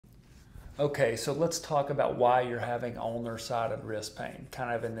Okay, so let's talk about why you're having ulnar-sided wrist pain,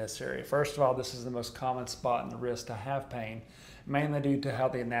 kind of in this area. First of all, this is the most common spot in the wrist to have pain, mainly due to how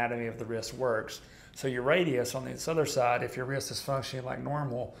the anatomy of the wrist works. So your radius on this other side, if your wrist is functioning like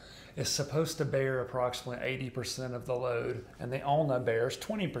normal, is supposed to bear approximately 80% of the load, and the ulna bears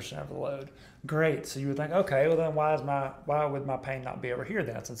 20% of the load. Great, so you would think, okay, well then why would my pain not be over here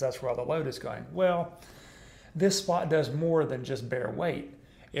then, since that's where all the load is going? Well, this spot does more than just bear weight.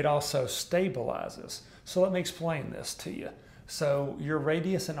 It also stabilizes. So let me explain this to you. So your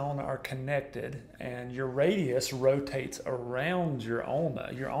radius and ulna are connected, and your radius rotates around your ulna.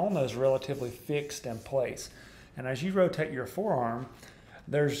 Your ulna is relatively fixed in place. And as you rotate your forearm,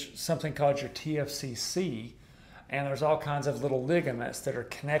 there's something called your TFCC, and there's all kinds of little ligaments that are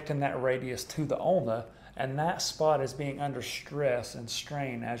connecting that radius to the ulna, and that spot is being under stress and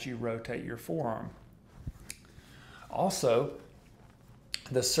strain as you rotate your forearm. Also,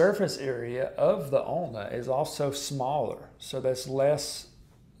 the surface area of the ulna is also smaller, so there's less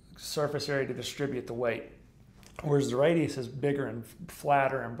surface area to distribute the weight, whereas the radius is bigger and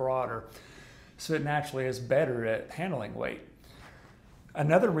flatter and broader, so it naturally is better at handling weight.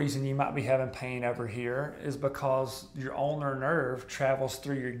 Another reason you might be having pain over here is because your ulnar nerve travels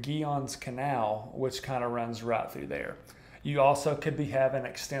through your Guillen's canal, which kind of runs right through there. You also could be having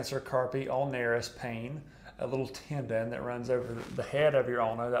extensor carpi ulnaris pain, a little tendon that runs over the head of your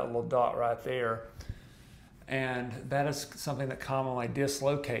ulna, that little dot right there. And that is something that commonly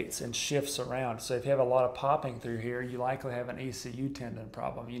dislocates and shifts around. So if you have a lot of popping through here, you likely have an ECU tendon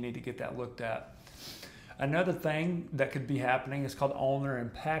problem. You need to get that looked at. Another thing that could be happening is called ulnar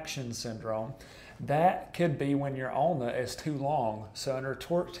impaction syndrome. That could be when your ulna is too long. So under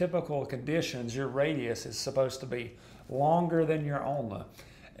typical conditions, your radius is supposed to be longer than your ulna.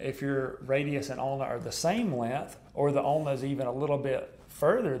 If your radius and ulna are the same length, or the ulna is even a little bit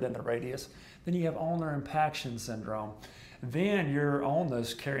further than the radius, then you have ulnar impaction syndrome. Then your ulna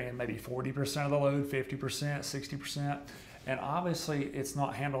is carrying maybe 40% of the load, 50%, 60%, and obviously it's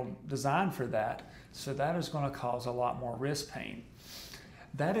not designed for that, so that is going to cause a lot more wrist pain.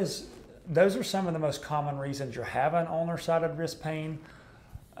 Those are some of the most common reasons you're having ulnar-sided wrist pain.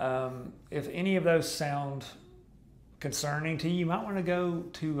 If any of those sound concerning to you, you might want to go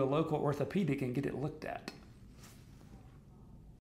to a local orthopedic and get it looked at.